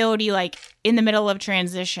the facility, like in the middle of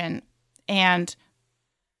transition. And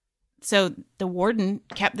so the warden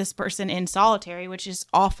kept this person in solitary, which is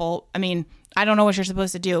awful. I mean, I don't know what you're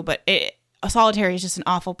supposed to do, but a solitary is just an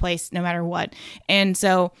awful place no matter what. And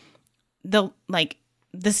so the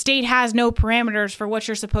state has no parameters for what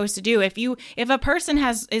you're supposed to do. If a person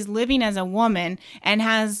is living as a woman and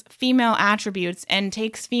has female attributes and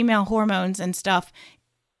takes female hormones and stuff,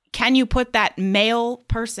 can you put that male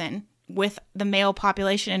person with the male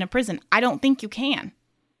population in a prison? I don't think you can.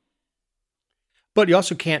 But you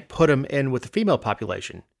also can't put them in with the female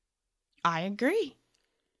population. I agree.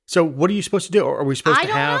 So what are you supposed to do? Are we supposed to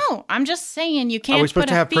have... I don't know. I'm just saying you can't Are we supposed put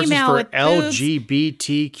to have a female persons with for boobs.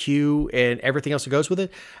 LGBTQ and everything else that goes with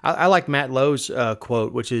it? I like Matt Lowe's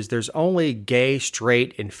quote, which is, there's only gay,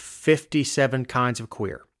 straight, and 57 kinds of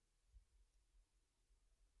queer.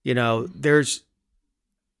 You know,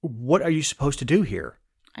 what are you supposed to do here?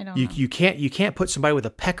 I don't know. You can't put somebody with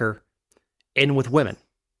a pecker in with women.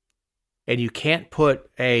 And you can't put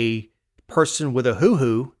a person with a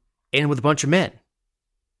hoo-hoo in with a bunch of men.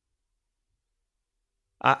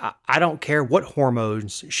 I don't care what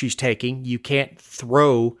hormones she's taking. You can't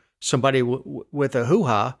throw somebody with a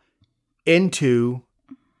hoo-ha into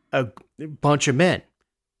a bunch of men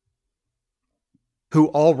who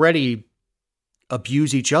already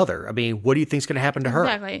abuse each other. I mean, what do you think is going to happen to her?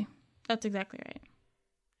 Exactly. That's exactly right.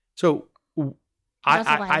 So, That's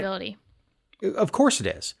a liability. Of course it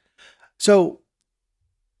is. So,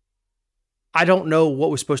 I don't know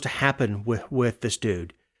what was supposed to happen with this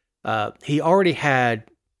dude. He already had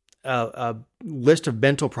a list of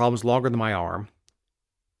mental problems longer than my arm.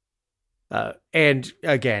 And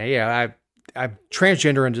again,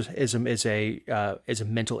 transgenderism is a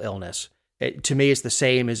mental illness. To me, it's the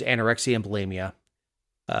same as anorexia and bulimia.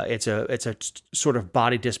 It's a sort of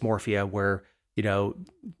body dysmorphia where, you know,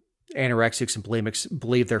 anorexics and bulimics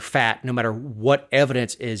believe they're fat no matter what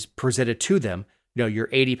evidence is presented to them. You know, you're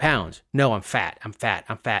 80 pounds. No, I'm fat. I'm fat.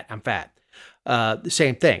 I'm fat. I'm fat. The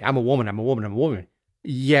same thing. I'm a woman. I'm a woman. I'm a woman.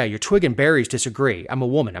 Yeah, your twig and berries disagree. I'm a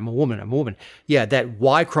woman. I'm a woman. I'm a woman. Yeah, that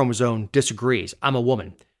Y chromosome disagrees. I'm a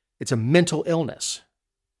woman. It's a mental illness.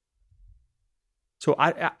 So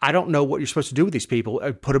I don't know what you're supposed to do with these people.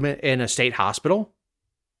 Put them in a state hospital?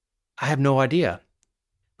 I have no idea.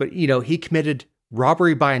 But, you know, he committed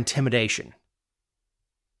robbery by intimidation.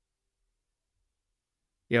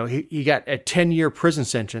 You know, he got a 10-year prison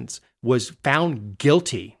sentence, was found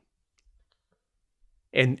guilty.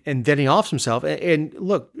 And then he offs himself. And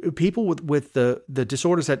look, people with the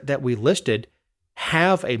disorders that we listed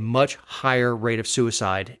have a much higher rate of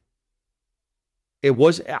suicide.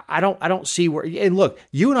 I don't see where, and look,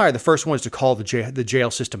 you and I are the first ones to call the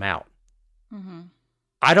jail system out. Mm-hmm.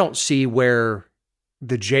 I don't see where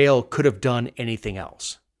the jail could have done anything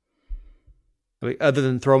else. I mean, other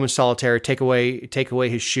than throw him in solitary, take away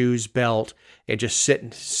his shoes, belt, and just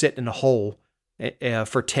sit in a hole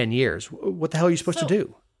for 10 years. What the hell are you supposed to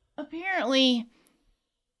do? Apparently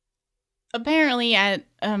at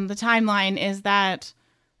the timeline is that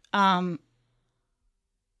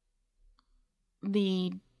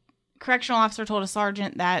the correctional officer told a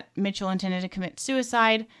sergeant that Mitchell intended to commit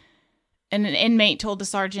suicide, and an inmate told the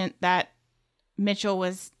sergeant that Mitchell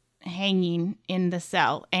was hanging in the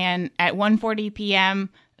cell. And at 1:40 p.m.,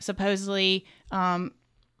 supposedly,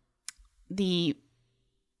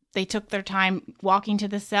 they took their time walking to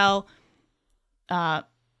the cell. The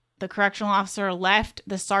correctional officer left.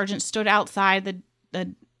 The sergeant stood outside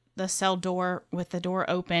the cell door with the door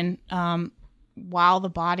open while the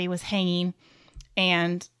body was hanging.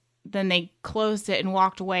 And then they closed it and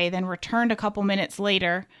walked away, then returned a couple minutes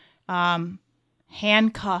later,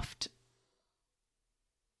 handcuffed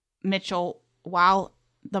Mitchell while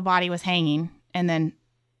the body was hanging, and then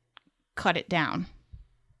cut it down.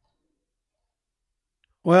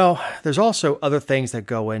 Well, there's also other things that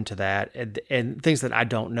go into that and things that I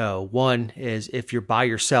don't know. One is if you're by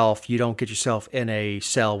yourself, you don't get yourself in a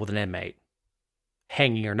cell with an inmate,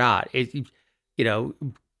 hanging or not.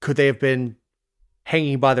 Could they have been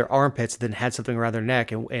hanging by their armpits, then had something around their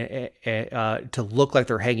neck and to look like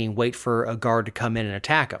they're hanging, wait for a guard to come in and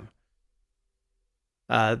attack them?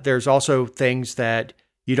 There's also things that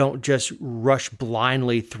you don't just rush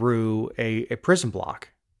blindly through a prison block.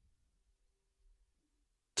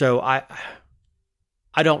 So I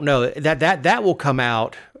don't know that will come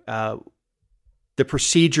out. The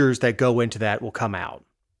procedures that go into that will come out.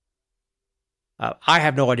 I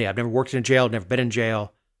have no idea. I've never worked in a jail, never been in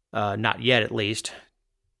jail, not yet at least.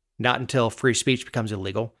 Not until free speech becomes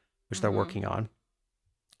illegal, which they're working on.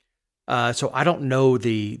 So I don't know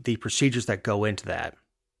the procedures that go into that.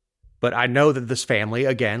 But I know that this family,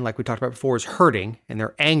 again, like we talked about before, is hurting and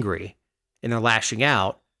they're angry and they're lashing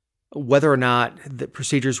out. Whether or not the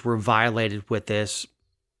procedures were violated with this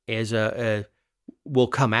will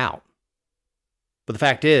come out. But the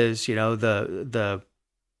fact is, the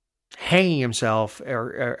hanging himself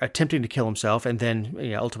or attempting to kill himself and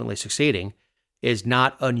then ultimately succeeding is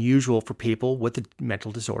not unusual for people with the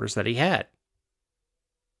mental disorders that he had.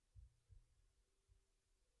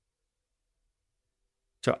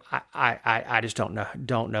 So I just don't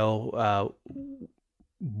know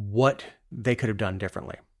what they could have done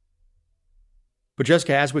differently. But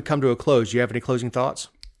Jessica, as we come to a close, do you have any closing thoughts?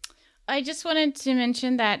 I just wanted to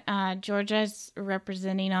mention that Georgia's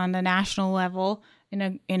representing on the national level in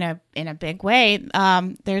a big way.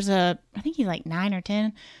 There's I think he's like 9 or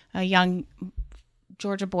 10, a young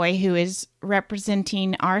Georgia boy who is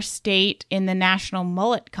representing our state in the national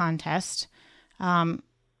mullet contest.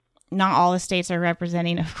 Not all the states are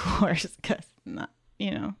representing, of course, because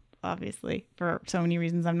obviously for so many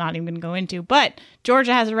reasons I'm not even going to go into. But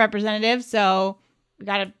Georgia has a representative, so we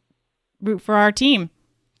got to root for our team.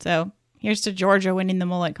 So here's to Georgia winning the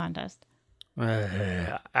mullet contest.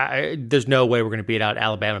 There's no way we're going to beat out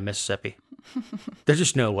Alabama, Mississippi. There's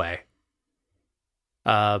just no way.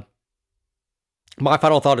 My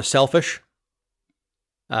final thought is selfish.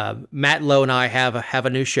 Matt Lowe and I have a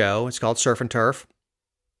new show. It's called Surf and Turf.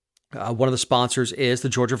 One of the sponsors is the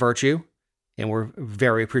Georgia Virtue, and we're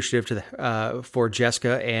very appreciative for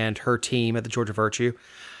Jessica and her team at the Georgia Virtue.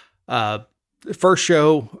 The first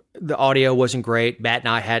show, the audio wasn't great. Matt and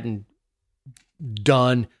I hadn't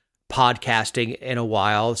done podcasting in a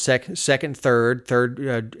while. Second, third,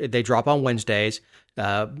 they drop on Wednesdays,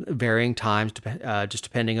 varying times, just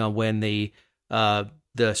depending on when the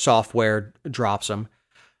software drops them.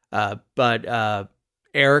 But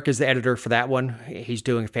Eric is the editor for that one. He's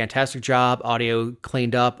doing a fantastic job. Audio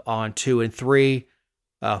cleaned up on 2 and 3.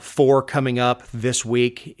 4 coming up this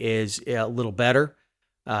week is a little better.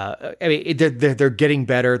 They're getting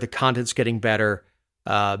better. The content's getting better.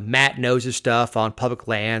 Matt knows his stuff on public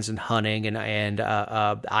lands and hunting, and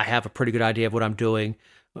I have a pretty good idea of what I'm doing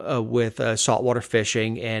with saltwater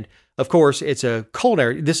fishing. And of course, it's a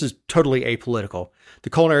culinary. This is totally apolitical. The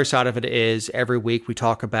culinary side of it is every week we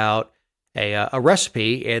talk about a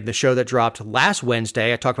recipe. In the show that dropped last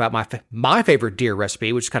Wednesday, I talked about my favorite deer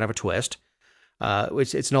recipe, which is kind of a twist.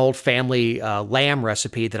 It's an old family lamb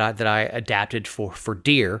recipe that I adapted for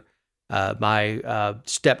deer. My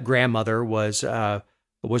step grandmother was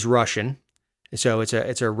Russian, so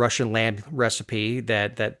it's a Russian lamb recipe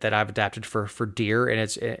that I've adapted for deer, and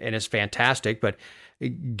it's fantastic. But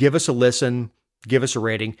give us a listen, give us a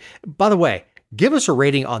rating. By the way, give us a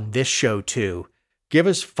rating on this show too. Give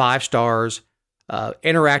us 5 stars.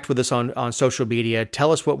 Interact with us on social media.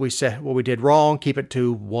 Tell us what we said, what we did wrong. Keep it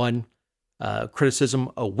to 1 criticism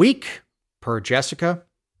a week per Jessica.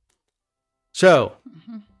 So,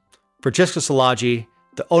 for Jessica Szilagyi,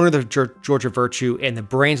 the owner of the Georgia Virtue and the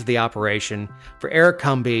brains of the operation, for Eric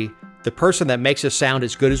Cumby, the person that makes us sound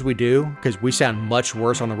as good as we do, because we sound much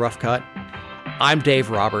worse on the rough cut, I'm Dave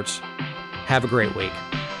Roberts. Have a great week.